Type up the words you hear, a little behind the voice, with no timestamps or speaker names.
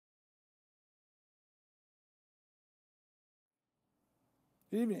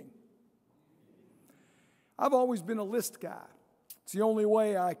Good evening. I've always been a list guy. It's the only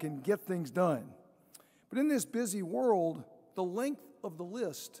way I can get things done. But in this busy world, the length of the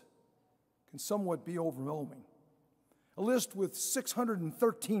list can somewhat be overwhelming. A list with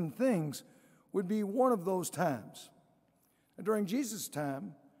 613 things would be one of those times. And during Jesus'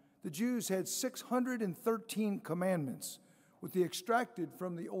 time, the Jews had 613 commandments, with the extracted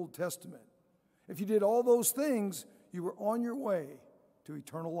from the Old Testament. If you did all those things, you were on your way to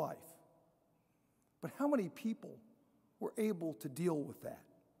eternal life. But how many people were able to deal with that?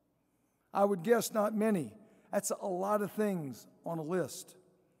 I would guess not many. That's a lot of things on a list.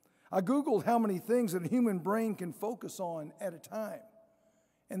 I Googled how many things that a human brain can focus on at a time,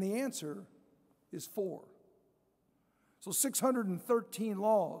 and the answer is 4. So 613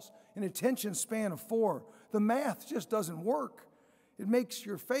 laws, an attention span of 4. The math just doesn't work. It makes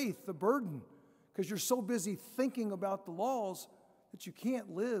your faith a burden because you're so busy thinking about the laws that you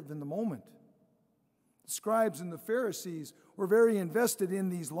can't live in the moment. The scribes and the Pharisees were very invested in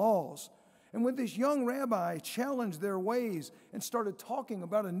these laws. And when this young rabbi challenged their ways and started talking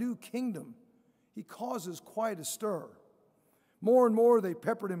about a new kingdom, he causes quite a stir. More and more they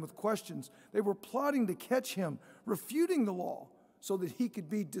peppered him with questions. They were plotting to catch him, refuting the law so that he could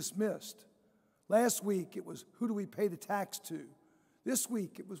be dismissed. Last week it was, who do we pay the tax to? This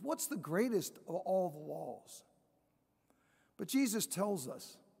week it was, what's the greatest of all the laws? But Jesus tells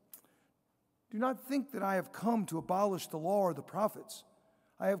us, do not think that I have come to abolish the law or the prophets.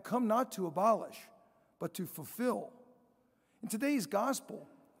 I have come not to abolish, but to fulfill. In today's gospel,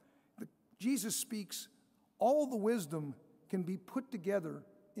 Jesus speaks, all the wisdom can be put together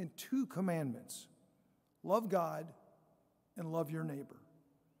in 2 commandments. Love God and love your neighbor.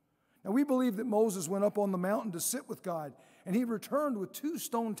 Now we believe that Moses went up on the mountain to sit with God, and he returned with 2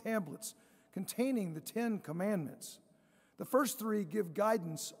 stone tablets containing the 10 commandments. The first 3 give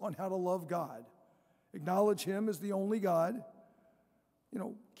guidance on how to love God. Acknowledge him as the only God.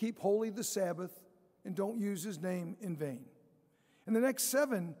 Keep holy the Sabbath, and don't use his name in vain. And the next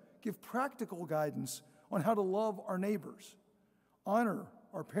 7 give practical guidance on how to love our neighbors, honor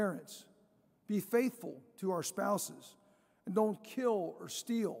our parents, be faithful to our spouses, and don't kill or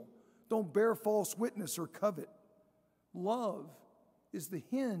steal, don't bear false witness or covet. Love is the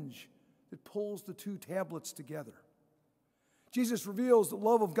hinge that pulls the 2 tablets together. Jesus reveals that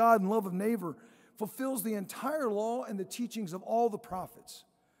love of God and love of neighbor fulfills the entire law and the teachings of all the prophets.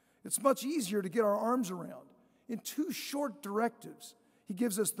 It's much easier to get our arms around. In 2 short directives, he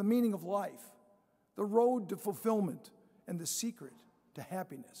gives us the meaning of life, the road to fulfillment, and the secret to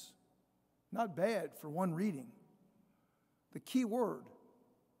happiness. Not bad for one reading. The key word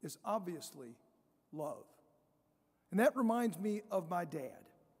is obviously love. And that reminds me of my dad.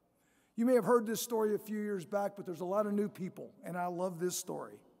 You may have heard this story a few years back, but there's a lot of new people, and I love this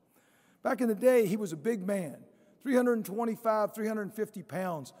story. Back in the day, he was a big man, 325, 350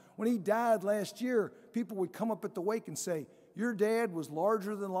 pounds. When he died last year, people would come up at the wake and say, your dad was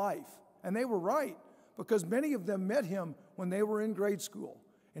larger than life. And they were right, because many of them met him when they were in grade school.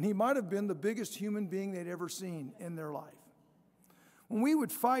 And he might have been the biggest human being they'd ever seen in their life. When we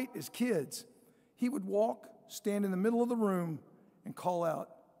would fight as kids, he would walk, stand in the middle of the room, and call out,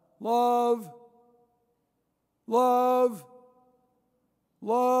 love, love,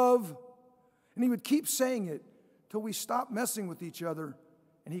 love. And he would keep saying it till we stopped messing with each other,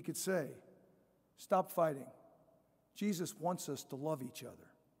 and he could say, stop fighting. Jesus wants us to love each other.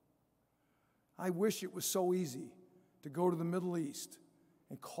 I wish it was so easy to go to the Middle East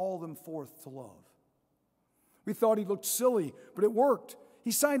and call them forth to love. We thought he looked silly, but it worked. He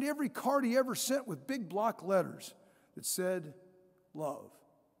signed every card he ever sent with big block letters that said, love.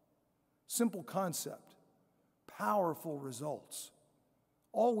 Simple concept, powerful results.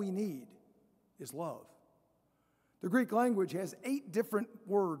 All we need is love. The Greek language has 8 different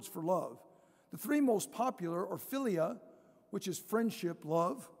words for love. The 3 most popular are philia, which is friendship,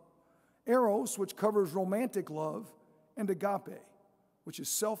 love, eros, which covers romantic love, and agape, which is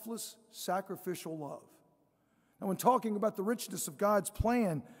selfless, sacrificial love. Now, when talking about the richness of God's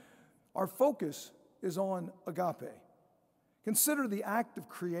plan, our focus is on agape. Consider the act of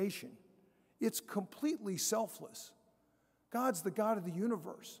creation. It's completely selfless. God's the God of the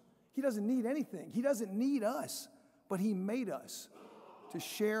universe. He doesn't need anything. He doesn't need us, but he made us to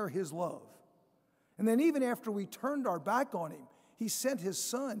share his love. And then even after we turned our back on him, he sent his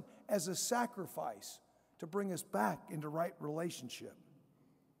son as a sacrifice to bring us back into right relationship.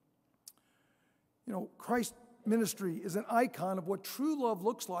 Christ's ministry is an icon of what true love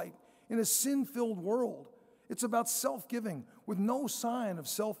looks like in a sin-filled world. It's about self-giving with no sign of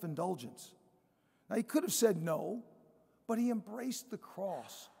self-indulgence. Now, he could have said no, but he embraced the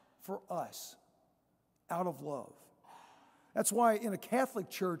cross for us out of love. That's why in a Catholic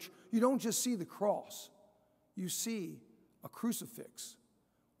church, you don't just see the cross. You see a crucifix,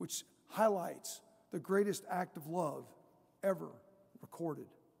 which highlights the greatest act of love ever recorded.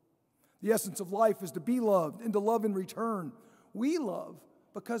 The essence of life is to be loved and to love in return. We love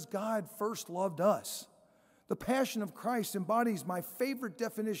because God first loved us. The Passion of Christ embodies my favorite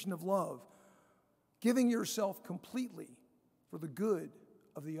definition of love, giving yourself completely for the good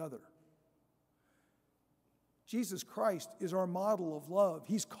of the other. Jesus Christ is our model of love.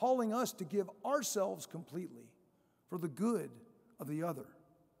 He's calling us to give ourselves completely for the good of the other.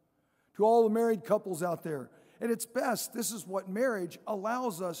 To all the married couples out there, at its best, this is what marriage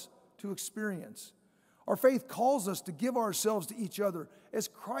allows us to experience. Our faith calls us to give ourselves to each other as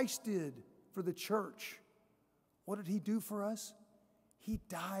Christ did for the church. What did he do for us? He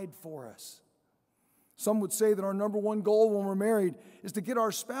died for us. Some would say that our number one goal when we're married is to get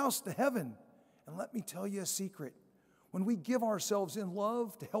our spouse to heaven. And let me tell you a secret. When we give ourselves in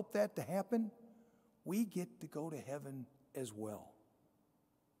love to help that to happen, we get to go to heaven as well.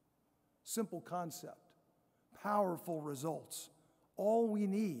 Simple concept, powerful results. All we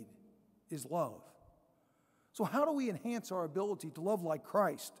need is love. So how do we enhance our ability to love like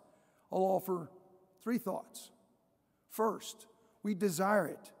Christ? I'll offer 3 thoughts. First, we desire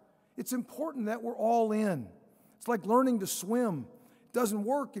it. It's important that we're all in. It's like learning to swim. It doesn't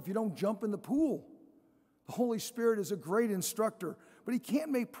work if you don't jump in the pool. The Holy Spirit is a great instructor, but he can't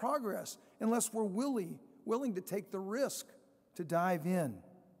make progress unless we're willing to take the risk to dive in.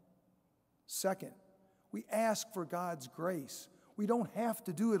 Second, we ask for God's grace. We don't have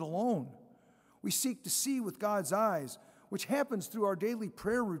to do it alone. We seek to see with God's eyes, which happens through our daily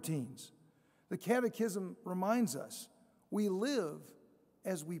prayer routines. The Catechism reminds us, we live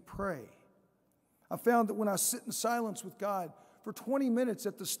as we pray. I found that when I sit in silence with God for 20 minutes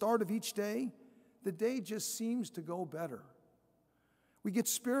at the start of each day, the day just seems to go better. We get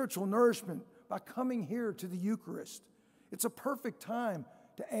spiritual nourishment by coming here to the Eucharist. It's a perfect time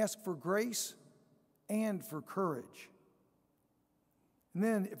to ask for grace and for courage. And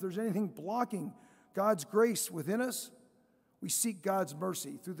then, if there's anything blocking God's grace within us, we seek God's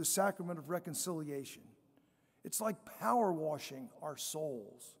mercy through the sacrament of reconciliation. It's like power washing our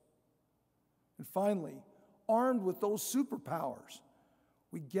souls. And finally, armed with those superpowers,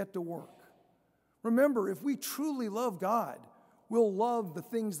 we get to work. Remember, if we truly love God, we'll love the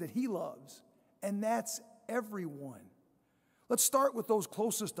things that he loves, and that's everyone. Let's start with those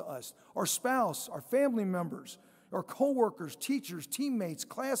closest to us, our spouse, our family members, our coworkers, teachers, teammates,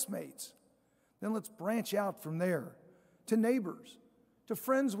 classmates. Then let's branch out from there to neighbors, to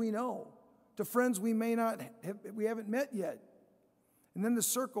friends we know, to friends we haven't met yet. And then the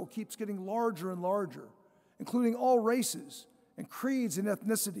circle keeps getting larger and larger, including all races and creeds and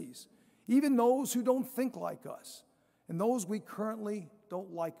ethnicities, even those who don't think like us, and those we currently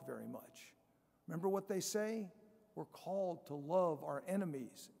don't like very much. Remember what they say? We're called to love our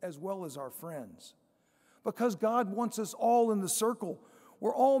enemies as well as our friends. Because God wants us all in the circle.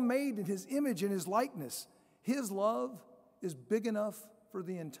 We're all made in his image and his likeness. His love is big enough for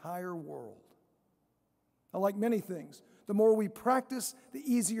the entire world. Now, like many things, the more we practice, the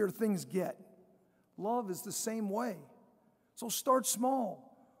easier things get. Love is the same way. So start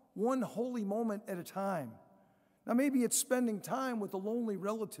small, one holy moment at a time. Now, maybe it's spending time with a lonely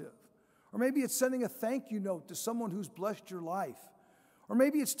relative, or maybe it's sending a thank you note to someone who's blessed your life, or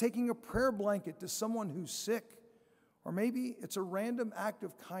maybe it's taking a prayer blanket to someone who's sick, or maybe it's a random act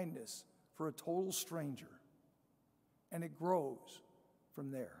of kindness for a total stranger. And it grows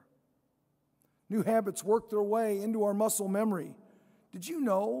from there. New habits work their way into our muscle memory. Did you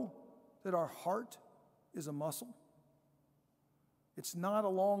know that our heart is a muscle? It's not a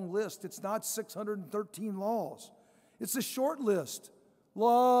long list. It's not 613 laws. It's a short list.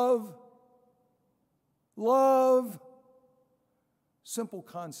 Love. Love. Simple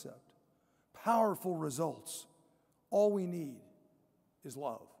concept. Powerful results. All we need is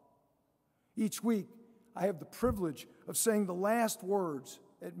love. Each week, I have the privilege of saying the last words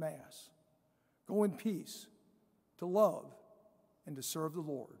at Mass. Go in peace, to love and to serve the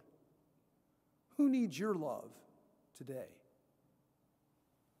Lord. Who needs your love today?